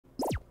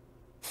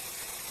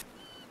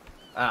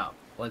Oh,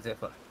 what's it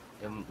for?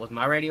 Was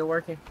my radio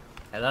working?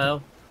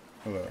 Hello?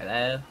 Hello.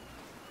 Hello?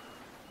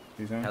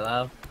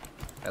 Hello?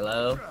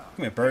 Hello? Come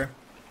here, Bird.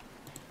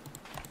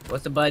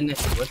 What's the button?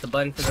 What's the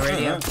button for the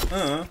radio?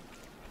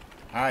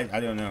 I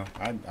don't know.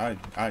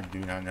 I do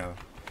not know.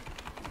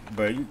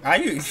 But how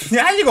you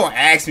gonna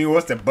ask me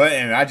what's the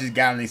button? I just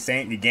got on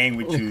the game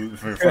with you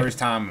for the first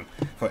time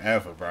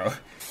forever, bro.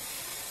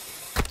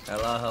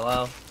 Hello,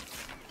 hello.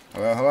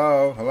 Hello,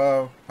 hello,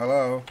 hello,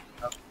 hello.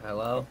 Oh,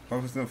 hello.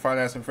 Focus on find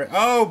out some friends.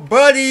 Oh,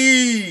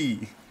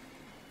 buddy!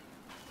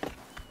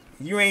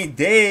 You ain't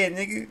dead,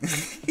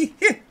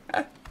 nigga.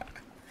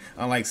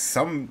 Unlike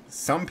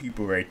some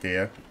people right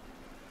there.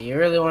 You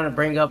really want to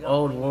bring up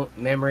old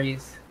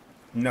memories?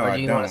 No, or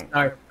do you I want don't. to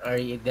start? Or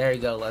there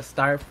you go. Let's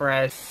start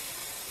fresh.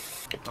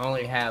 I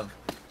only have.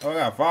 Oh, I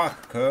got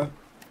vodka.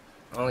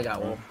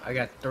 I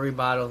got 3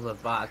 bottles of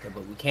vodka,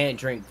 but we can't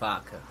drink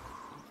vodka.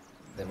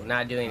 That will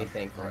not do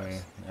anything for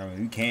us. I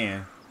mean, you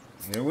can.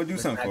 It will do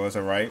something for us,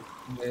 alright?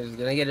 It's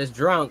gonna get us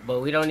drunk,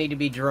 but we don't need to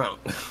be drunk.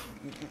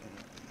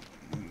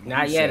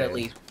 Not yet, at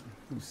least.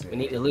 We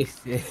need at least.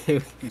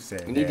 Who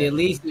said we need to at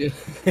least. Who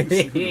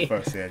the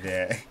fuck said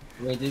that?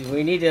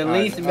 We need to at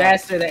least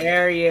master the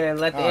area and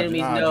let the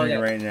enemies know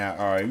that. Right now.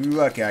 Alright, you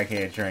lucky I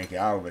can't drink it.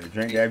 I would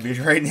drink that bitch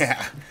right now.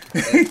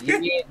 You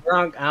being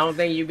drunk, I don't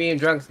think you being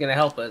drunk is gonna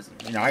help us.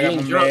 You know, I got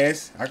my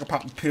meds. I can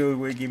pop the pill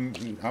with give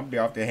me. I'll be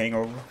off the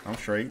hangover. I'm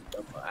straight.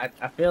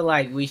 I feel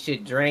like we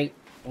should drink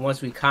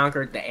once we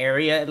conquered the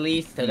area at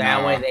least, so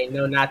that way they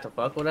know not to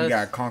fuck with us. We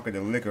gotta conquer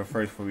the liquor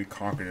first before we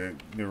conquer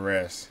the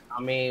rest.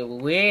 I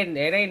mean,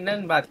 it ain't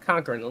nothing about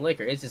conquering the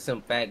liquor. It's just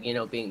some fact,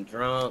 being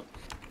drunk,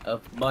 a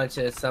bunch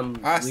of some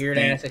weird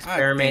ass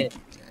experiment.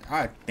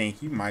 I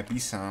think you might be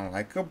sounding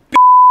like a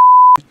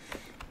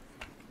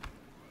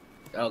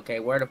Okay,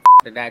 where the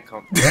did that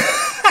come from?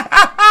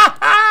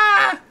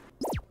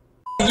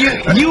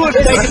 You have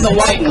taken the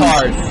white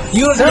card.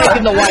 You have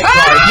taken the white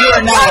card. You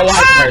are not a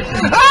white person.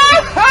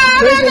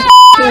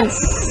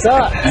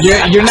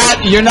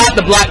 You're not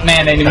the black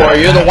man anymore.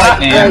 You're the white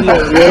man.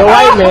 You're the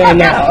white man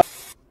now.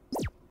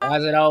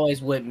 As it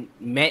always with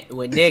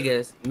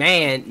niggas,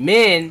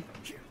 men,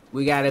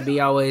 we gotta be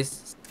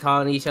always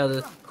calling each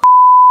other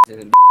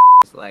and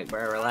like,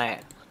 bro,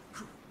 relax.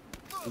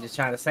 I'm just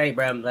trying to say,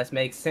 bro, let's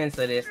make sense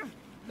of this.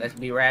 Let's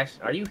be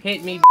rational. Are you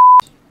hitting me?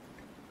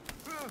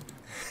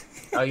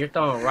 Oh, you're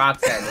throwing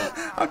rocks at me.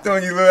 I'm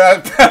throwing you little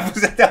ass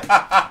peppers at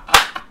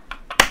that.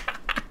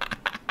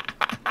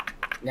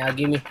 Now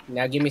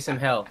give me some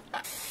health.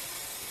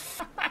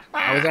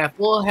 I was at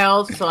full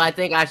health, so I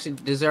think I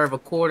should deserve a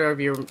quarter of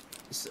your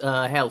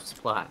health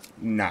supply.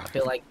 Nah. I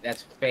feel like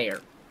that's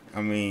fair.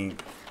 I mean,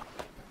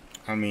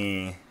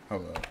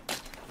 hold up.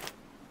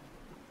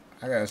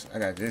 I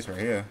got this right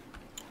here.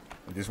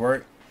 Would this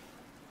work?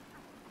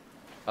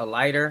 A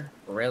lighter?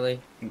 Really?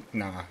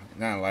 Nah,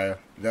 not a lighter.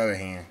 The other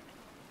hand.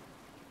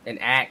 An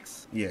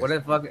axe? Yes. What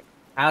the fuck?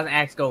 How's an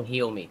axe gonna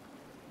heal me?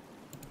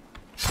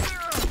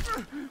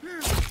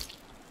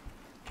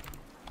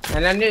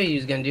 And I knew you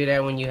was gonna do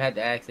that when you had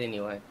the axe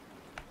anyway.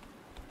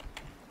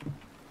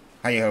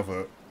 How your health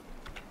up?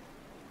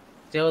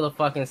 Still the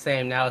fucking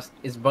same. Now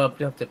it's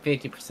bumped up to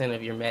 50%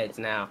 of your meds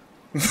now.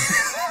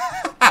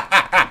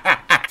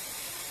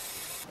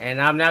 And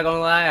I'm not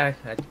gonna lie,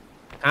 I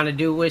kind of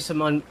do wish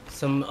some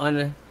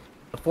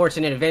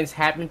unfortunate events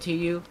happened to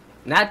you.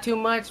 Not too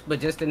much,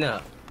 but just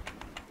enough.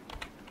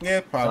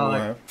 Yeah, probably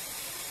have.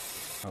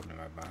 Hope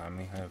nobody behind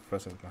me. I have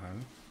footsteps behind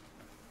me.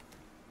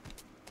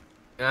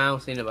 I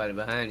don't see nobody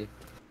behind you.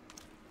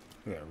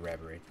 We got a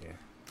rabbit right there.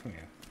 Come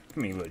here.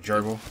 Come here, little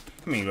gerbil.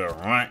 Come here, little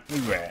runt. Where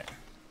you at?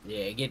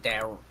 Yeah, get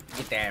that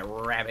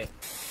rabbit.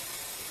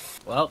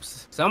 Well,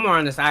 somewhere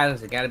on this island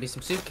there gotta be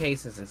some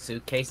suitcases, and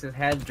suitcases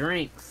have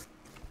drinks.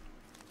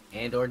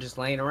 And or just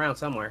laying around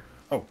somewhere.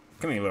 Oh,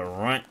 come here, little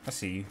runt. I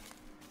see you.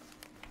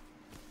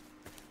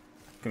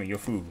 Come here, your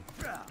food.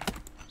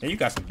 Hey, you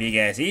got some big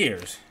ass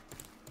ears.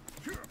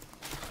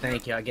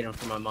 Thank you, I get them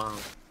from my mom.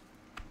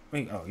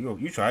 Wait, oh,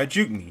 you try to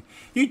juke me.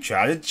 You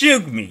try to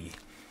juke me.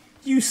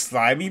 You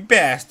slimy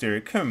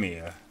bastard. Come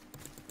here.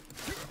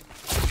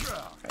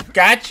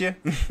 Gotcha.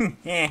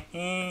 Not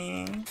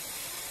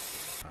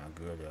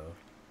good though.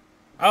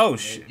 Oh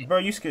shit, bro,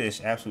 you scared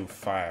this absolute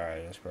fire out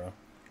of this, bro.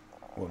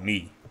 Well,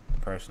 me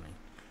personally.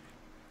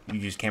 You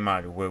just came out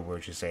of the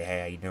woodwork to say, "Hey,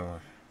 how you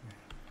doing?"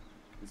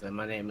 He said,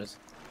 "My name is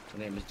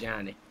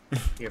Johnny.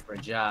 Here for a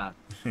job."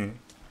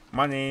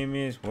 My name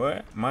is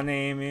what? My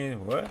name is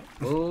what?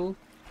 Ooh,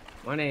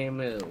 my name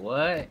is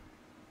what?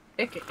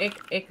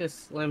 Ick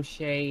Slim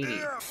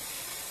Shady.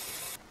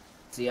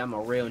 See, I'm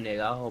a real nigga.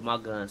 I hold my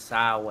gun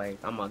sideways.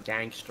 I'm a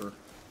gangster.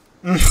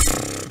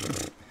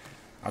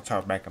 I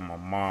talk back to my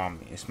mom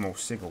and smoke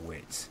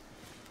cigarettes.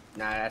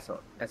 Nah,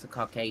 that's a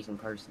Caucasian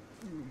person.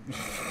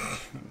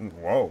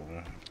 Whoa.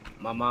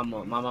 My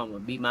mama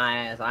beat my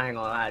ass. I ain't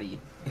gonna lie to you.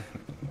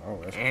 Oh,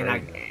 that's and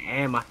crazy.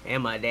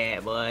 and my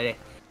dad, but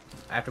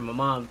after my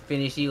mom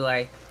finished, she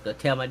like to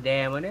tell my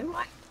dad, and then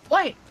like,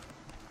 wait.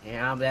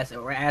 And that's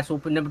ass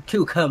whooping number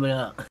 2 coming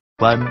up.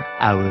 1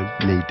 hour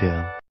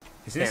later.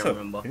 Is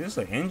this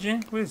an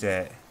engine? What is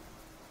that?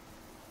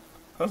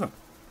 Oh,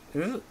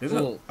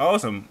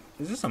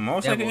 is this a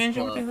motorcycle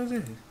engine? What the hell is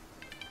this?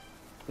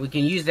 We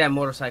can use that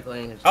motorcycle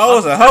engine. Oh,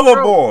 it's a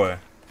hoverboard.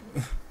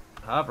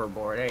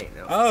 Hoverboard, ain't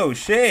no. Oh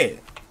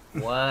shit.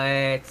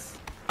 What?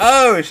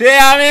 Oh shit!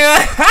 I mean,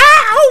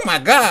 oh my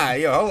god!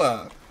 Yo, hold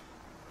up.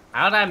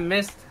 How did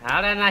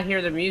I not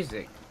hear the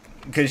music?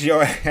 Because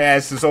your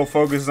ass is so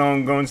focused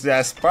on going to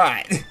that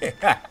spot.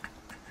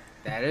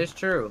 That is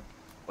true.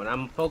 When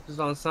I'm focused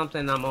on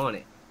something, I'm on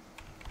it.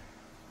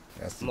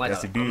 That's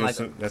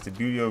the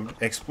beauty of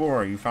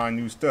exploring. You find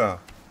new stuff.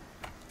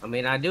 I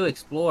mean, I do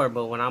explore,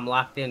 but when I'm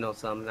locked in on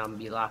something, I'm gonna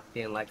be locked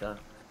in like a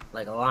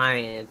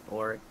lion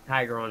or a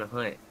tiger on a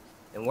hunt.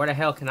 And where the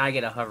hell can I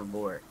get a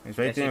hoverboard? It's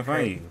right there in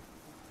front of you.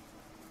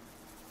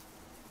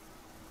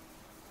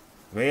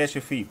 Right at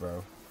your feet,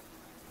 bro.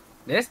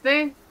 This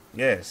thing?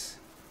 Yes.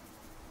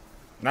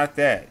 Not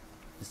that.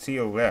 It's to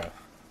your left.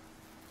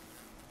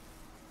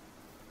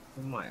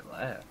 To my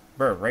left.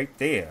 Bro, right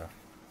there.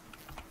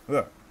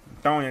 Look, I'm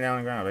throwing it down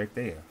the ground right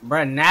there.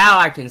 Bro, now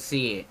I can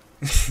see it.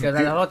 Because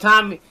the whole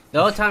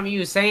time you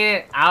were saying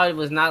it, I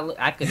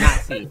could not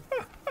see it.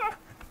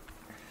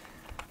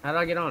 How do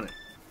I get on it?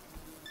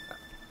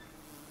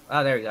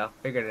 Oh, there we go.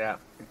 Figured it out.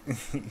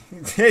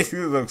 This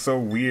looks so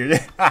weird.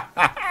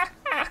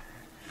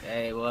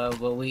 Hey,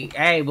 but we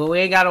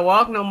ain't gotta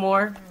walk no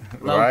more.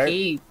 Low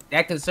key,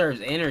 that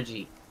conserves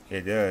energy.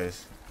 It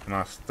does. I'm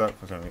not stuck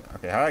for something.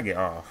 Okay, how do I get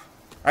off?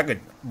 I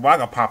could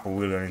pop a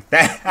wheel in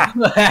that.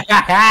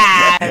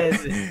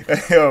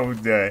 Oh,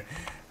 dang.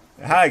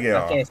 How do I get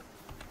off?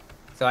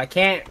 So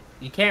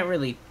you can't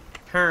really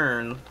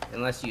turn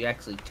unless you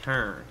actually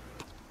turn.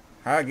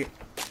 How do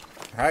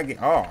I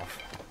get off?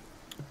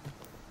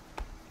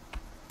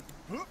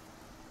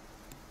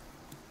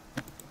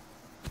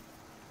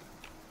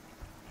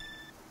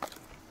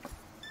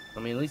 I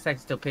mean, at least I can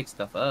still pick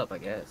stuff up, I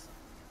guess.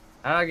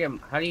 How do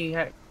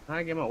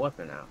I get my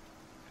weapon out?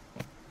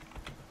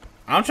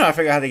 I'm trying to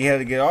figure out how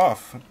to get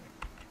off.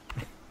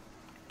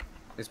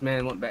 This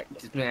man went back.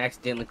 This man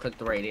accidentally clicked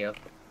the radio.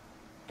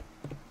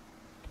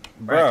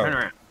 Bro, turn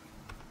around.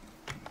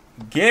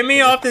 Get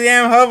me off the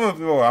damn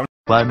hoverboard.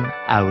 1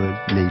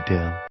 hour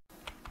later.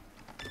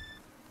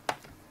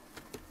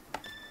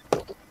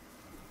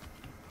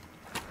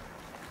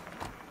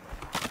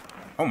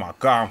 Oh my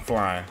god, I'm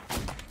flying.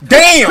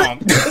 Damn!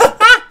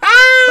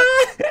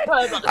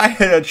 I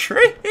hit a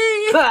tree.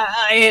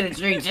 I hit a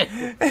tree too.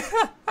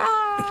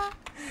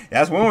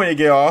 That's one way to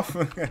get off.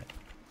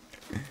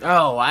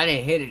 Oh, I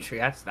didn't hit a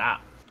tree. I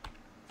stopped.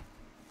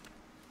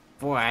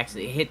 Before I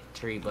actually hit the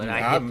tree, but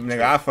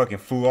I fucking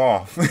flew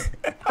off.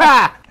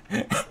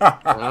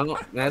 Well,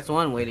 that's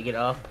one way to get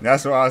off.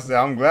 That's what I said.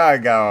 I'm glad I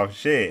got off.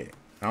 Shit.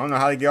 I don't know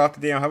how to get off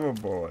the damn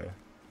hoverboard.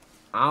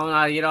 I don't know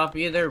how to get off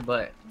either,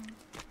 but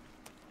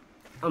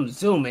I'm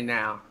zooming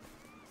now.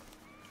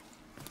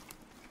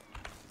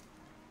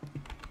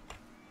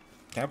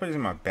 Can I put this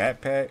in my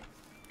backpack?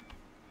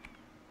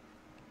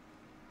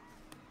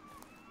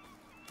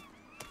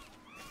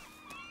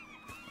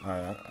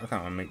 Alright, I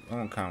kind of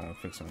want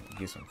to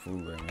get some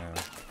food right now.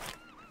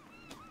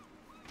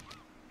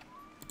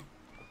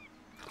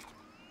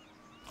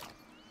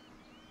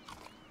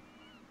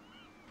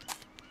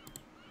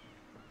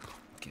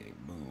 Okay,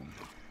 boom.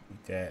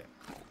 Eat that.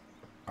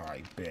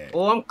 Alright, bet.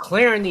 Oh, I'm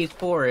clearing these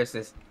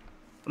forests.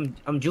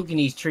 I'm juking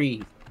these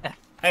trees.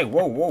 Hey,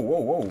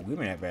 whoa. Give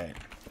me that bat.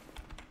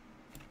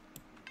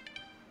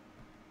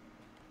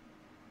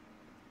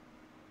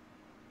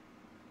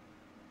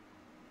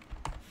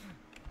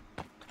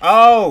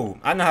 Oh,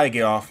 I know how to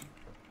get off.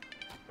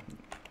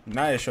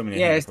 Now they show me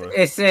the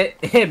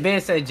it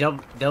Ben said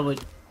jump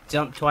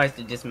twice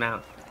to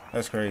dismount.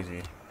 That's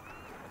crazy.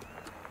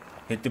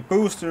 Hit the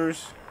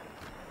boosters.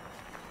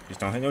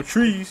 Just don't hit no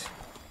trees.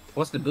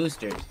 What's the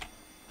boosters?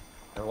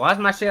 Why's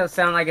my shell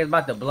sound like it's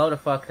about to blow the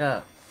fuck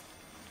up?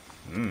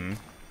 I'm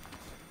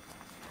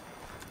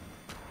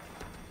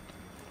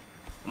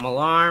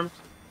alarmed,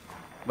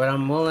 but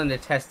I'm willing to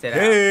test it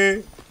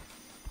out.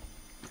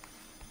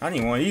 I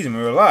need one of these in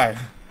real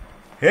life.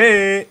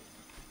 Hey!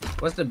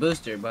 What's the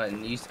booster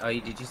button? Did you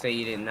say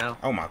you didn't know?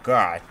 Oh my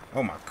god.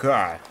 Oh my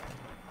god.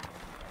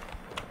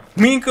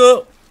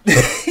 Minka!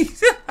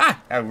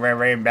 That ran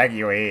right back in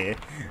your head.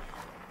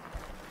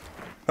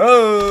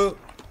 Oh!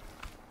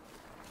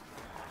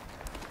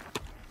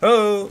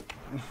 Oh!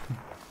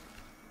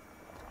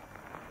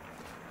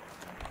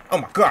 Oh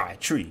my god,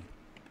 tree.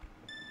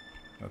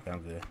 Okay,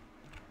 I'm good.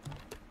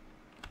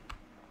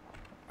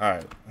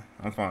 Alright,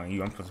 I'm following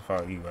you. I'm supposed to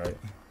follow you, right?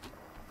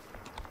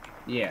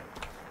 Yeah.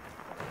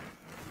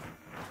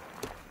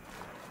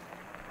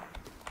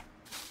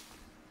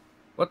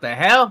 What the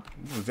hell?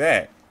 What was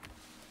that?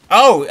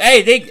 Oh,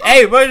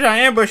 hey, where's your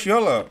ambush?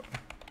 Hold up.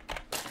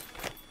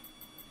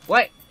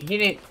 What?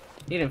 He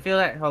didn't feel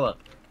that? Hold up.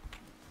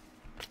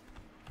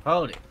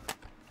 Hold it.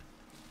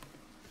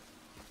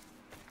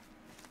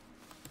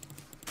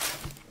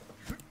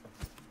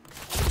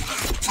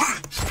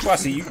 Oh, I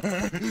see you.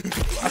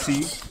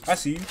 I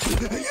see you.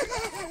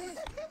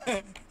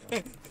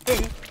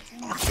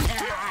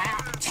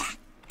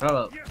 Hold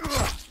up.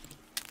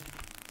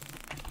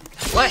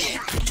 What?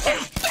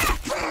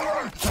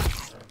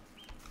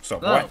 What's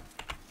up, boy?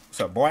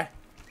 What's up, boy?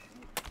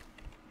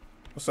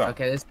 What's up?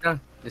 Okay, this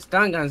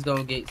stun gun's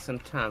gonna get some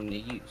time to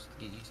get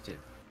used to.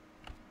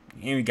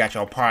 And we got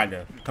your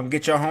partner. Come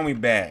get your homie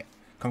back.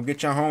 Come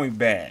get your homie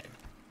back.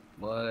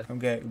 Boy, Come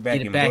get back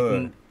it in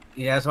blood.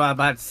 Yeah, that's what I'm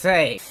about to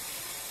say.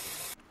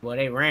 Well,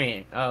 they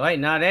ran. Oh, wait,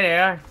 no, there they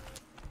are.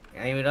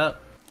 Aim it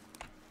up.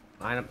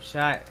 Line up the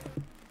shot.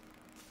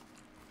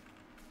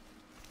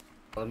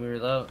 Let me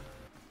reload.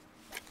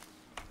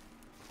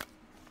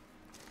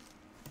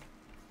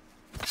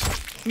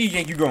 You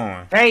think you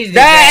going? Crazy.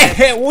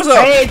 Hey, what's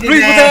up? Crazy,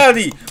 Police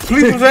brutality.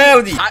 Police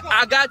brutality.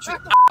 I got you.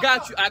 I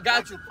got you. I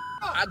got you.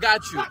 I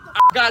got you.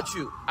 I got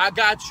you. I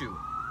got you.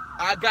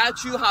 I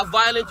got you. How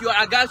violent you are.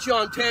 I got you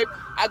on tape.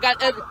 I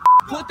got every.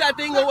 Put that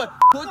thing away.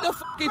 Put the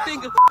fucking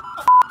thing.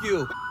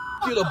 You.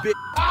 You little bitch.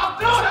 I'll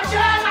do it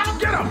again. I'll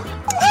get him.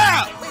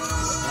 Out!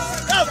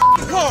 Out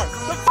the car.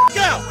 The fuck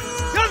out.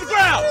 Get on the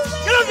ground.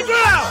 Get on the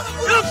ground.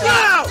 Get on the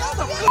ground. Get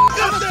the fuck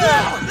up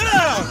there. Get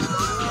out.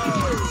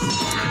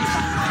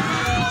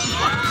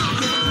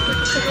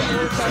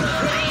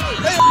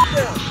 Lay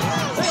down.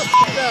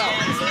 Lay down.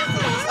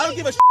 I don't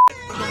give a shit.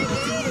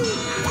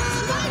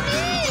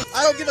 I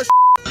don't give a shit.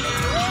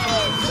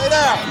 Lay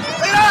down.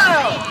 Lay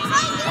down.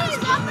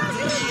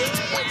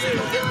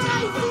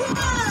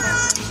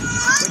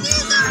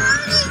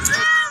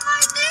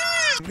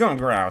 You gonna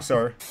growl,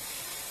 sir?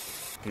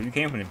 Dude, you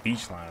came from the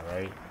beach line,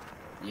 right?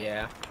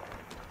 Yeah.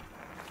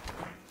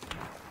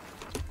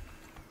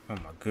 Oh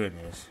my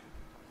goodness.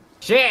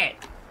 Shit.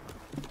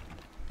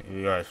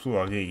 You guys flew,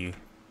 I'll get you.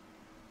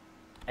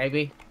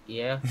 Maybe.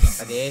 Yeah,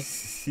 I did.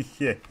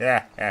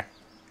 Yeah.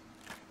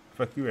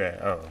 Fuck you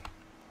at? Oh.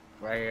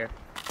 Right here.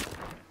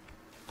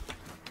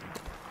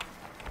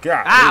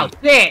 God. Ow,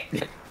 shit!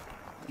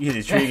 You hit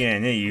the tree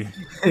again, didn't you?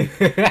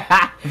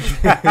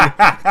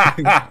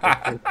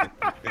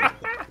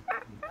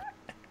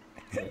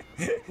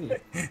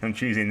 Them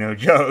trees ain't no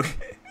joke.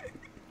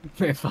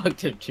 Man, fuck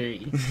them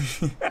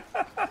trees.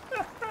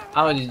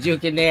 I was just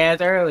juking their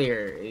ass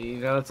earlier. You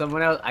know,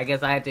 someone else. I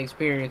guess I had to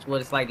experience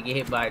what it's like to get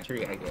hit by a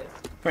tree, I guess.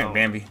 Come on,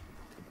 Bambi.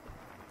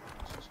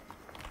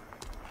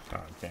 Oh,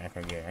 damn,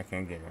 I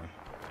can't get him.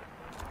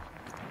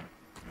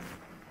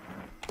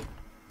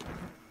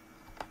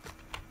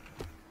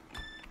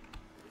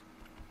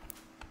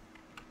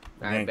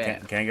 Alright,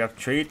 bad. Can I get off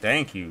the tree?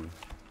 Thank you.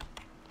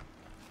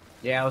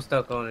 Yeah, I was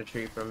stuck on a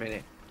tree for a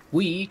minute.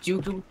 We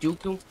juked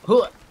him,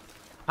 huh.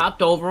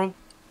 Hopped over him.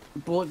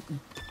 Boy,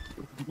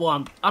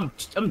 I'm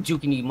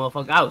juking you,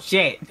 motherfucker. Oh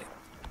shit!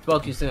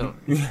 Spoke too soon.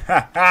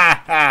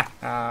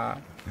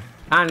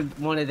 I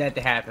wanted that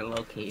to happen,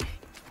 low key.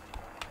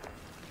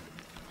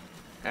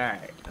 All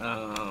right.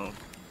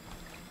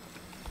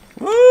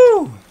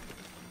 Woo!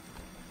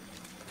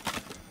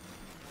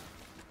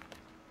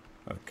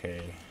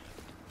 Okay.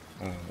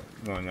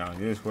 Going down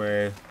this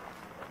way.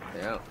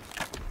 Yep.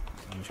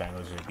 I'm trying to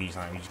go to the beach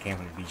line. We just came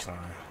from the beach line.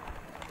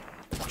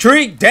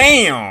 Tree!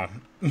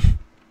 Damn!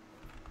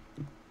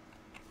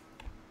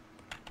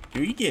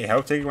 Do you get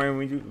health taken away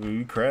when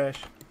we crash?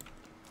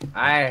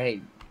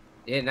 I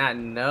did not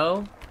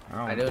know.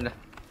 I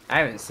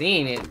haven't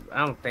seen it.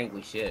 I don't think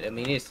we should. I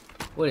mean, it's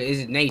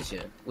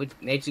nature?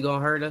 Nature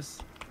gonna hurt us?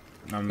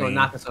 It's gonna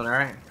knock us on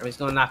our ass. I mean, it's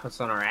gonna knock us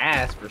on our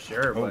ass for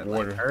sure, but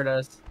like, hurt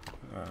us.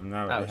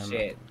 Oh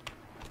shit!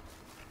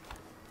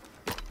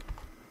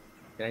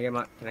 Can I get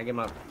my?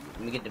 Let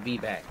me get the V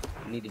back.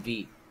 I need the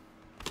V.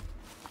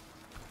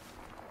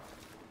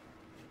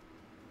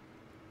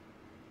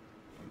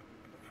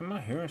 Am I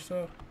hearing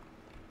stuff?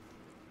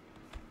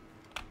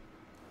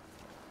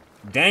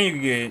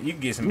 Dang, you can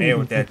get some air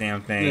with that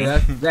damn thing.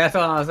 Yeah, that's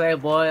all I'm saying,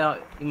 boy.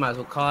 You might as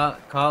well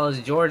call us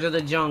George of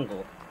the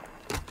Jungle,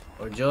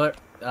 or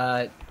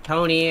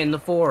Tony in the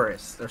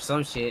Forest, or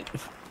some shit.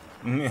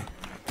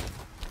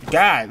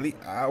 God,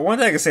 one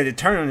thing I can say, the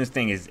turn on this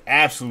thing is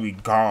absolutely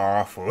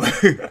god awful.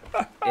 It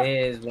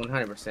is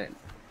 100%.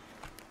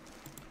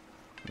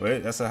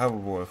 But that's a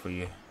hoverboard for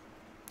you.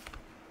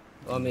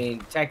 Well, I mean,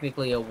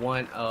 technically a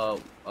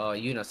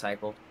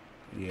unicycle.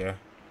 Yeah,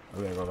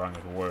 I gotta go around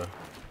the water.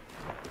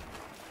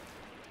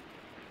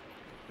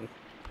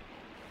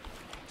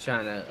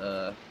 Trying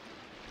to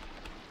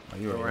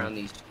go around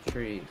these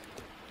trees.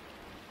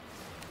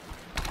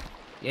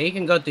 Yeah, you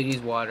can go through these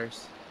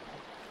waters.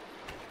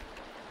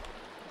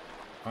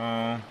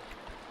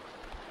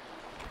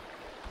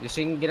 Just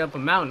so you can get up a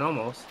mountain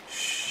almost.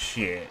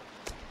 Shit.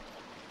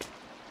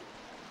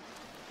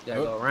 You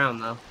gotta go around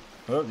though.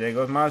 Oh, there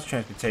goes my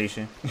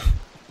transportation.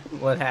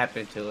 What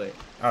happened to it?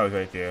 I was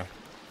right there.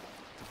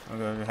 I'm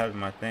gonna have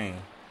my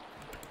thing.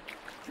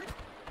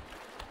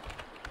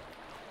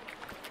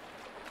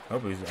 I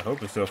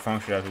hope it still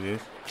functions after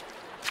this.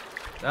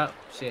 Oh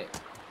shit!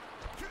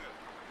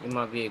 Get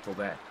my vehicle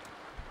back.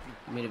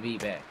 Give me the V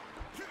back.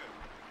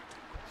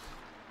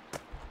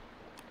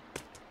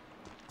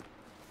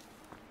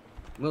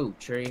 Move,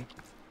 tree.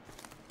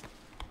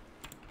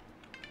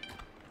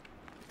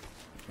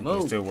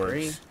 Move, it still works.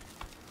 tree.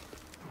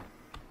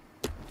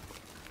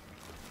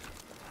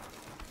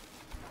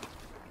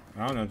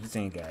 I don't know if this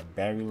ain't got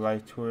battery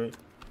life to it.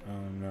 I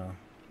don't know.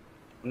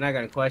 I'm not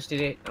gonna question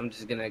it. I'm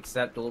just gonna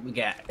accept what we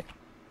got.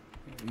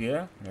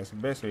 Yeah, that's the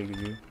best way you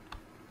can do.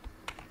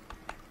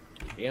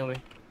 You feel me?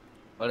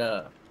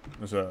 But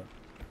What's up?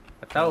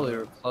 I thought we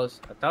were close.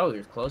 I thought we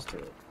were close to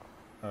it.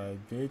 I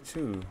did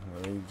too.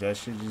 Well, that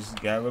shit just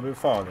got a little bit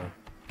farther.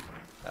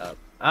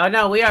 Oh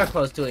no, we are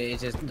close to it.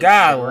 It's just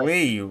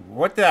Golly,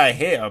 what did I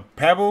hit? A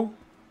pebble?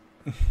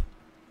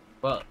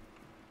 Well,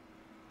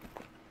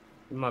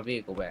 give my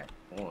vehicle back.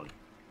 Hold on.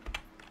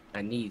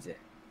 I needs it.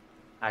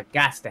 I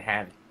got to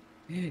have it.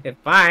 If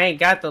I ain't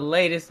got the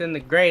latest and the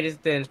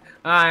greatest, then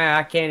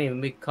I can't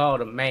even be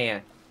called a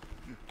man.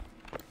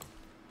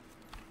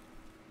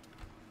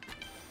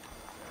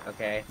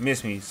 Okay.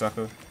 Miss me,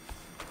 sucker.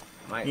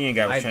 Might, You ain't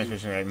got a might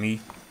transmission like me.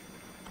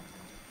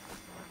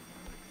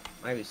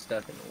 might be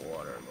stuck in the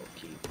water, low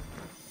key.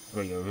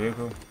 What, your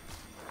vehicle?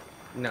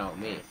 No,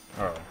 me.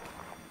 Oh.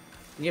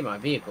 Get my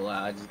vehicle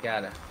out. I just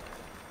gotta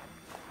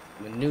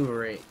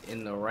maneuver it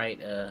in the right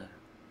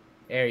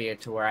area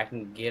to where I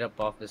can get up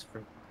off this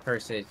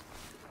cursed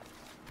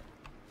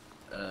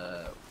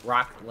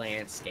rock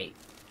landscape.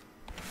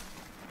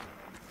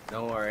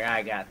 Don't worry,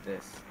 I got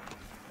this.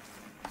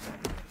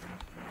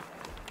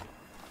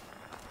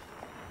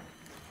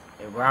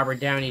 If Robert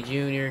Downey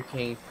Jr.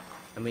 can,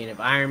 if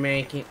Iron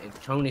Man can,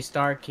 if Tony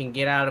Stark can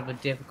get out of a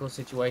difficult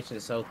situation,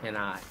 so can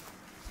I.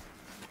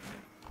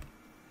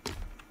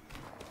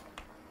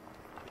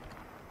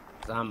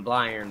 'Cause I'm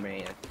Blind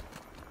Man.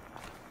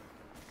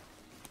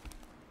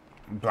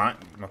 Blind?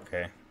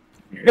 Okay.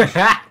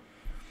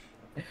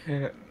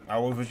 I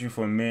was with you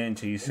for a minute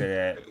until you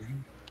said that.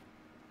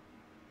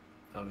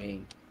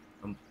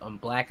 I'm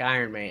Black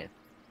Iron Man.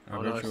 I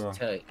don't know what you to are.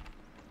 tell you.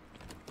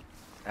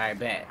 Alright,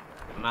 bet.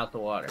 I'm out the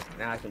water.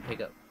 Now I can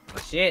pick up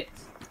my shit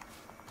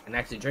and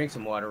actually drink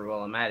some water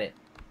while I'm at it.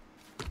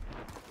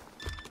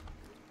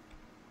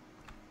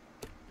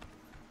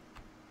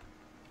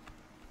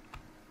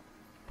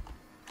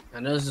 I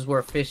know this is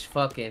where fish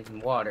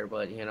fucking water,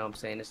 but you know what I'm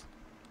saying? It's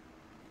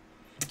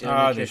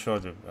I'll just show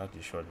the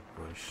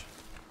bush.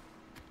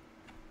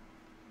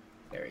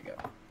 There we go.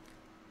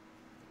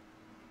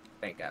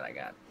 Thank God I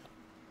got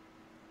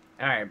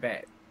it. Alright,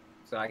 bet.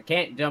 So I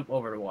can't jump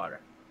over the water.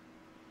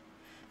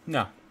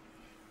 No.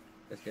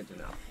 That's good to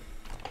know.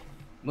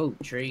 Move,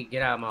 tree.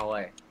 Get out of my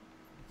way.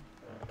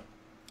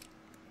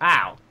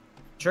 Ow!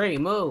 Tree,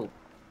 move!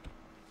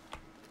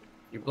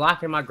 You're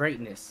blocking my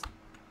greatness.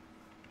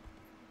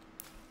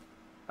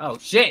 Oh,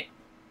 shit!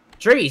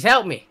 Trees,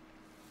 help me!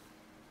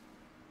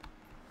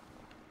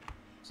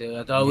 So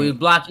I thought we was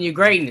blocking your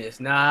greatness.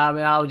 Nah,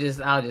 I was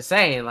just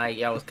saying,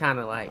 like, I was kind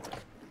of, like,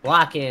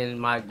 blocking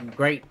my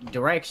great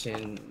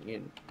direction.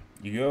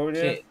 You go over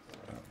there? Shit.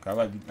 I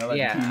like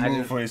Yeah, to keep I moving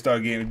just- before it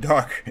start getting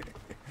dark.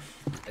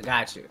 I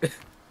got you.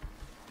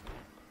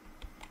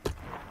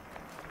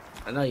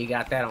 I know you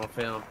got that on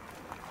film.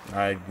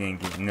 I didn't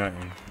get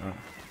nothing. That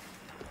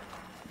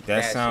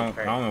That's sound,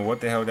 super. I don't know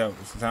what the hell that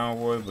sound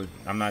was, but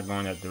I'm not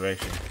going that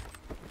direction.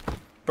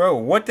 Bro,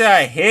 what did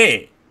I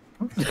hit?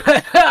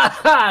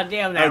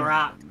 Damn that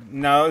rock.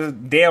 No, it was a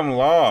damn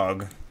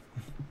log.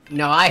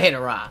 No, I hit a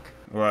rock.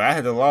 Well, I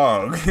hit a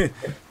log.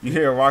 You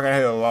hit a rock, I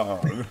hit a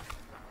log.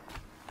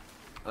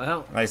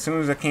 Well, Like, as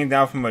soon as I came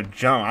down from a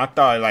jump, I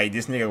thought, like,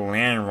 this nigga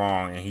landed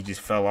wrong and he just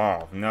fell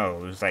off. No,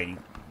 it was like,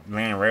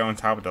 landing right on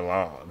top of the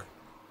log.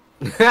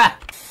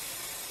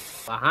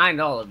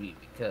 behind all of you,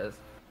 because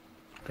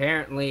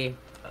apparently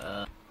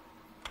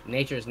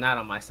nature is not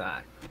on my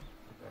side.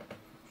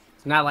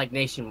 It's not like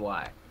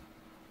Nationwide.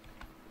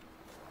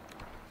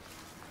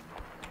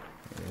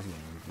 It's gonna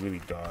be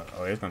really dark.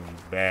 Oh, it's gonna be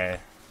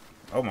bad.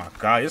 Oh my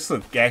god, this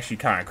look actually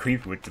kind of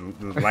creepy with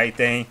the light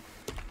thing.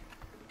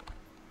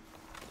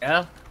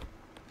 Yeah,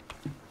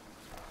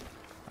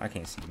 I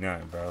can't see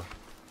nothing, bro.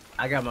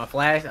 I got my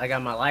flash. I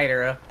got my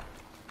lighter up.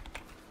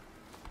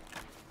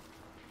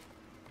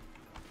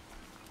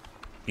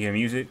 You hear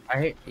music?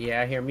 I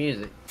hear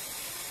music.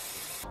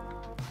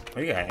 Oh,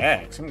 you got an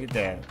axe. Let me get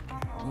that.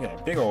 You got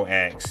a big old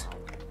axe.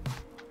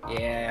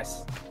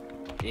 Yes.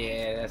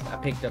 Yeah, I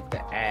picked up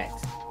the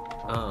axe.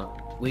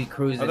 We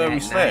cruising I thought we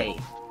at slept.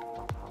 night.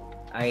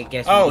 I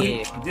guess Oh, we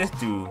did. this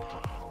dude.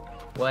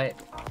 What?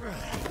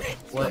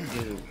 What,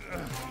 dude?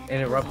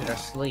 Interrupted our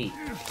sleep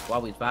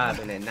while we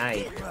vibing at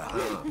night.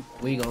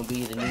 We gonna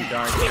be the new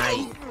Dark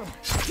Knight.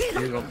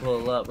 We're gonna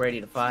pull up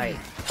ready to fight.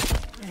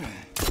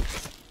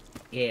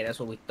 Yeah, that's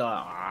what we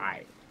thought.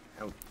 Alright.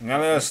 Now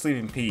let us sleep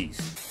in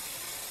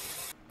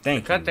peace.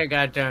 Thank Cut you. that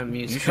goddamn You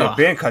music should have off.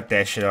 been cut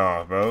that shit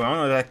off, bro. I don't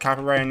know if that's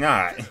copyright or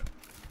not.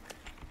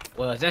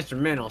 Well, it's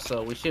instrumental,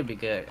 so we should be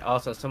good.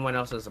 Also, someone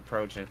else is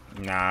approaching.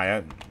 Nah,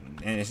 that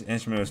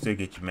instrument will still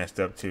get you messed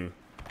up too.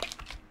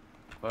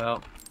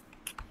 Well,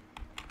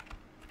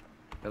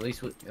 at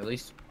least we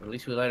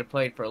let it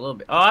play for a little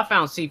bit. Oh, I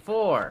found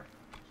C4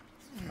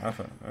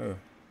 Oh,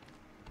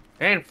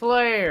 and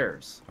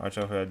flares. watch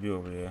out for that dude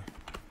over there.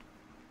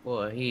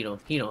 Boy, he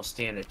don't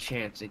stand a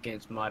chance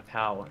against my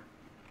power.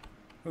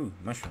 Ooh,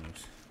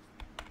 mushrooms.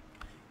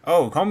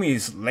 Oh,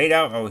 homie's laid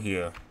out over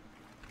here.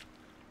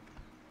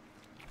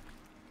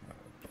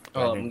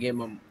 Oh, I'm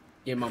getting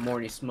my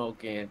morning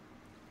smoke in.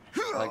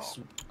 I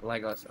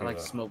like to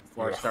smoke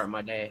before I start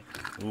my day.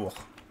 Ugh.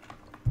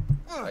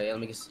 Oh yeah, let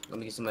me get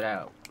some of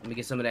that. Let me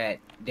get some of that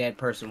dead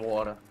person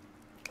water.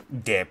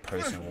 Dead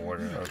person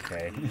water.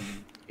 Okay.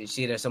 You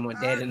see, there's someone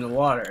dead in the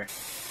water.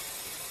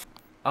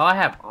 Oh, I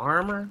have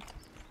armor.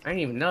 I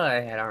didn't even know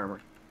I had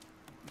armor.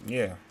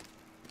 Yeah.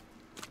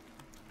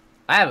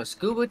 I have a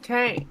scuba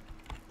tank.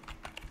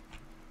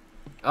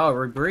 Oh,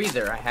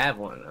 rebreather. I have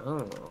one.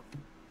 Oh,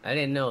 I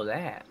didn't know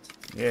that.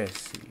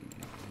 Yes.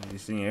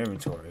 It's in your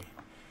inventory.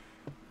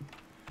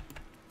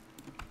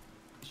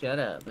 Shut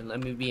up and let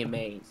me be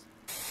amazed.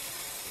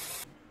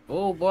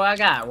 Oh boy, I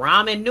got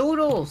ramen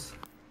noodles.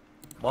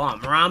 Boy, I'm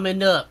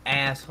ramen up,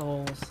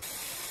 assholes.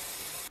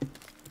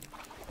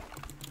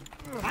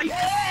 Oh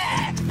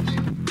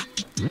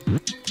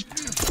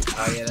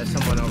yeah, there's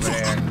someone over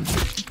there.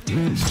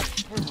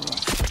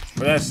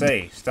 What did I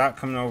say? Stop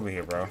coming over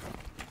here, bro.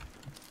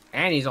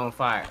 And he's on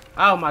fire.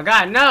 Oh my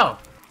god, no!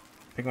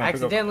 Pick him up,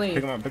 Accidentally.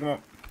 pick him up, pick him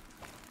up.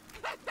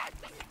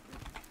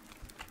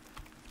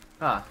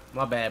 Ah,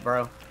 my bad,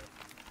 bro.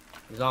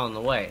 He's on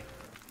the way.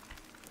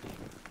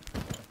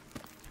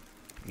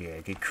 Yeah,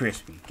 get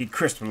crispy. Get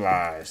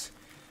crystallized.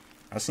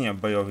 I seen your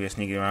buddy over here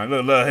sneaking around.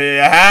 Look,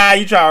 here. Ha!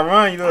 You try to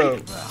run, you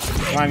little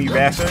slimy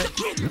bastard.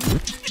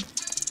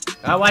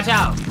 Oh, watch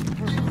out!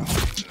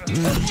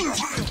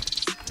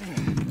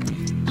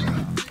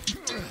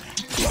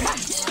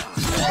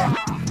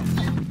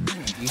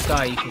 You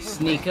thought you could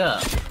sneak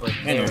up, but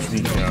Ain't no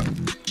sneaking up.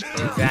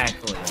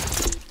 Exactly.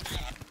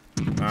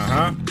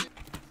 Uh-huh.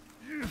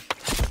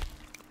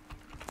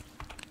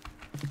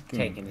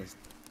 Taking his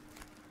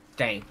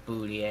dank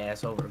booty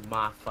ass over to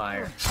my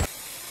fire.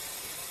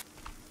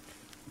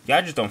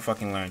 Y'all just don't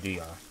fucking learn, do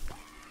y'all?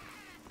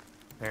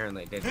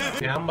 Apparently they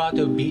don't. And I'm about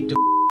to beat the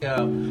up.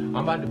 I'm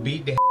about to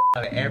beat the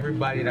out of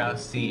everybody that I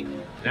see.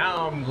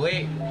 Now I'm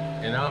lit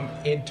and I'm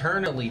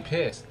internally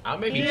pissed. I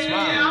may be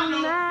smiling. I know.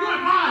 You're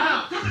in my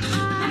house.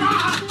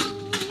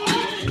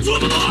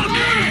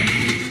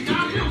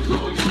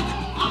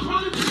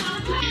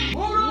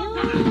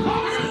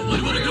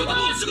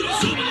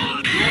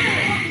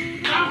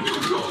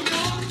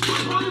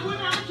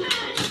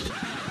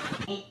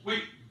 Oh,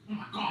 wait. Oh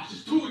my gosh,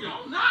 there's two of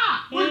y'all. Nah!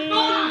 Wait, no!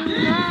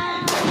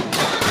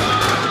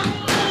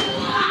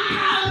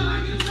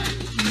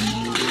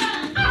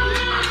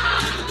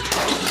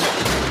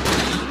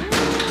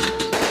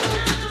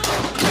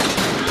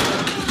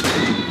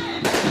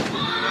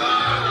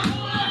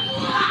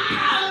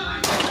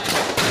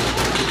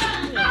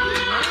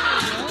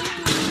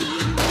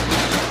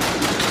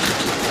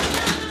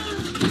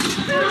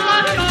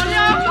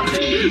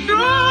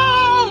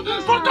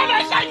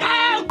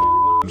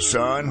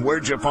 Son,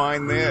 where'd you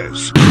find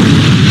this?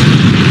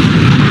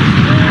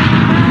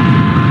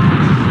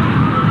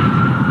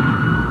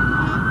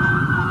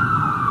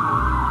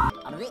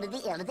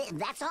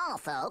 That's all,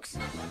 folks.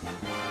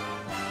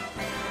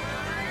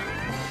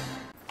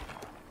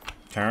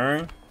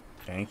 Turn.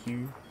 Thank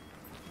you.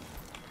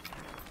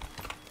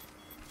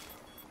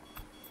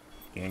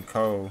 Getting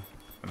cold.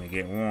 Let me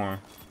get warm.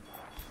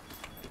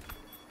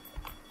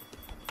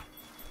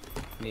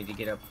 Need to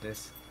get up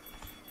this.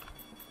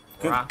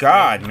 Good rock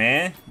God, there.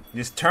 man.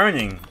 This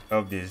turning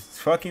of this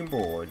fucking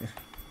board.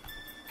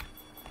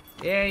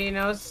 Yeah, you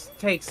know, it's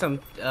take some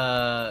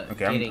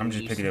Okay, I'm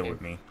just picking it to.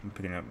 with me. I'm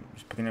picking up,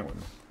 just picking it with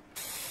me.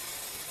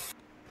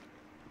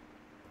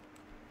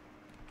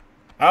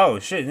 Oh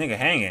shit, nigga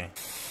hanging.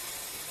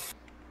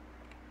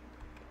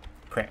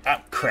 Crap,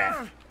 up,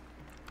 crap.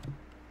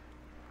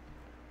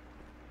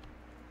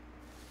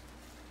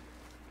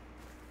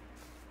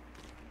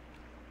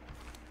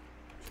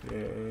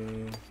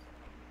 Okay.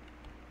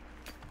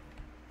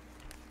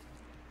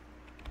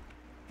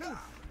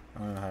 I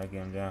don't know how to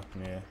get him down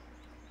from there.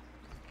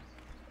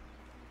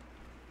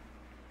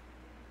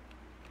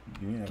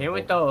 Can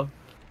we throw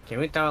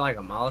like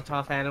a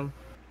Molotov at him?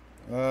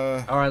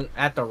 Or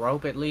at the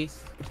rope at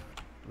least?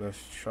 Let's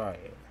try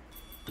it.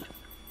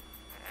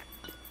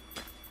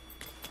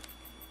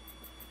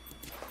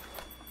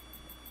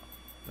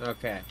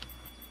 Okay.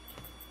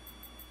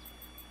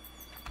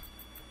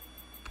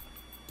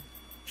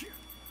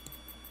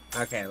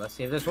 Okay, let's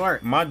see if this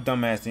works. My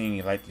dumbass didn't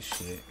even like this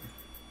shit.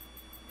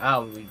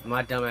 Oh,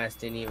 my dumbass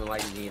didn't even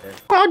like it either.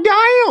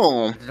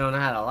 Oh, damn! I don't know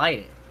how to light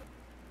it.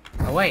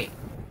 Oh, wait.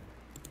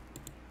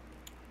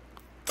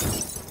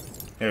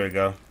 There we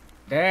go.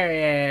 There,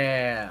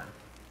 yeah.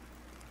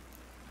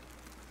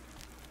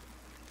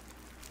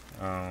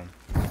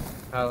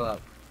 Hold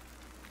up.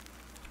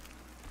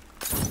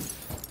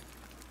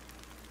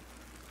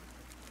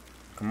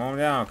 Come on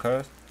down,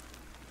 cuz.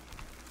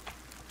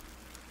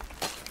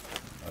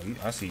 Oh,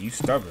 I see you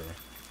stubborn.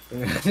 I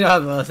was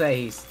gonna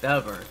say he's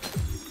stubborn.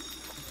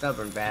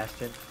 Stubborn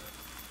bastard.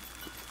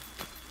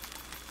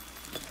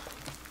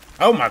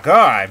 Oh my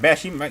God,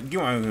 Bash, you want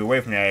to get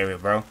away from that area,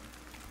 bro.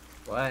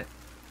 What?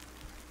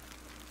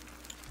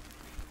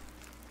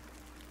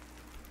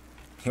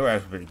 Your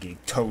ass better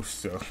get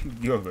toasted, so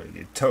you better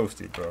get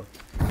toasted, bro.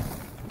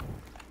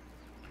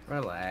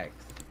 Relax.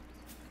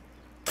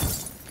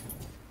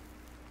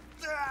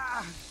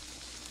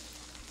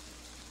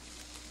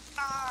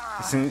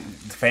 The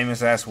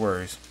famous last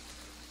words.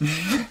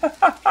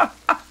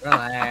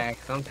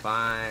 Relax, I'm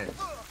fine.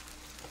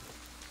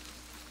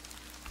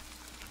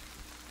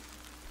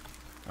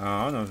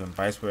 I don't know if them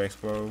bites will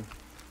explode.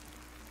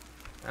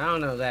 I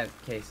don't know that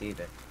case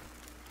either.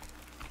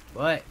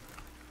 But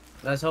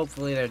let's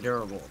hopefully they're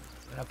durable.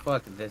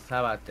 Fuck this. How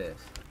about this?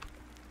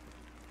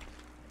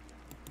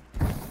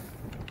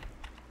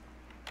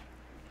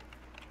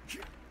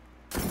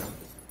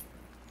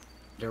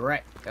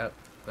 Direct. Oh,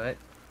 but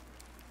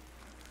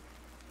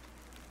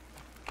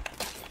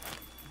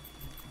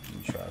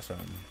Try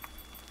something.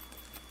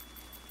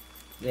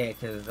 yeah,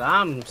 because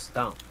I'm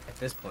stumped at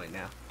this point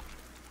now.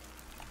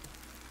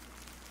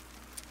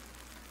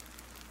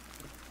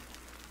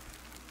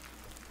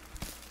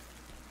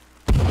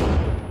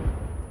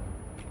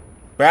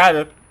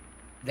 Better.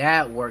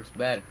 That works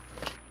better.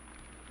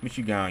 What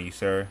you got on you,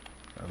 sir?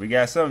 We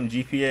got something.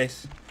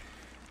 GPS.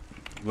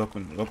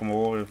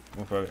 Locomotive.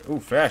 Ooh,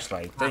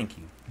 flashlight. Thank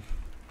you.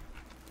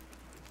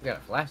 We got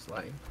a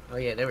flashlight. Oh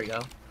yeah, there we go.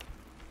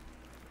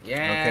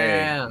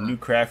 Yeah. Okay. New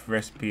craft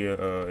recipe in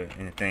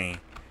the thing.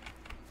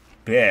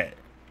 Bet.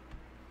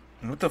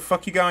 What the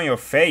fuck you got on your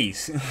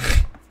face?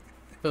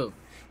 Who?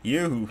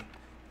 You.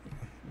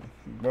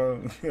 Well,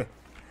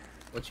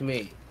 What you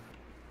mean?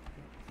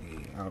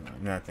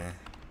 nothing.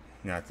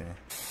 Nothing.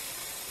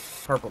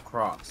 Purple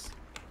cross.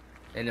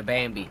 And a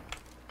Bambi.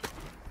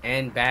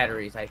 And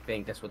batteries, I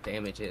think that's what the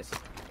image is.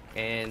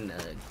 And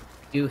a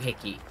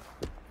doohickey.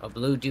 A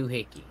blue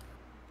doohickey.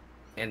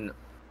 And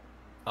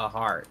a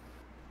heart.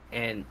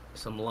 And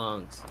some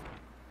lungs.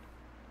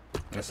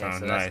 That Okay, sounds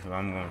so nice, but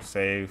I'm gonna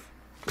save.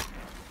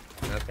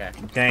 Okay.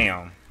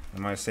 Damn. It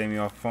might save me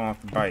off phone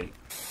off the bite.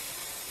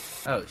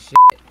 Oh shit.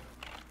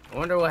 I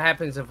wonder what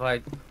happens if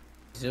I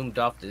zoomed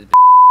off this.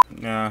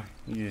 Nah,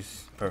 you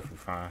just perfectly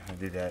fine. I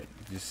did that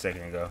just a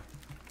second ago.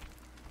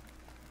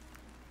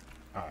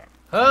 Alright.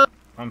 Oh,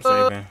 I'm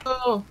saving.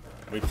 oh.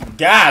 Wait,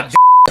 God!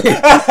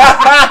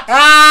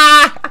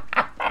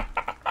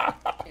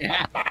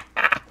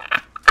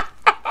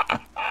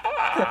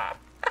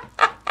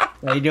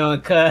 How you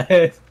doing,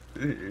 cuz?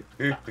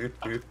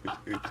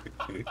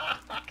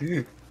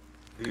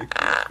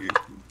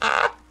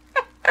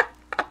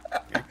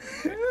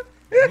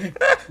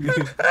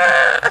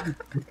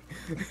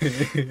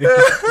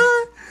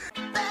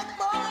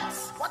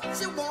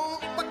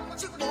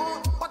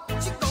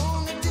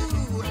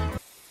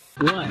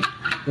 What?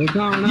 What's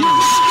going on?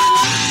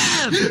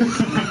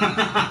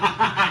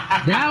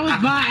 That was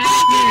by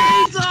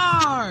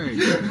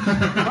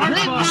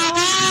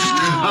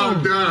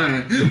I'm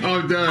done.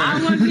 I'm done.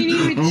 I wasn't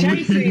even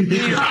chasing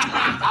him.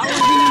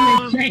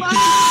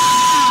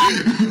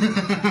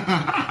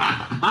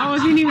 I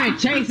wasn't even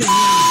chasing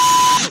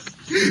him.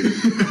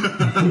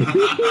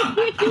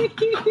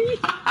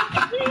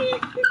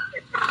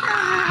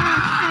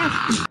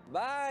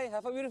 Bye.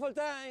 Have a beautiful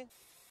time.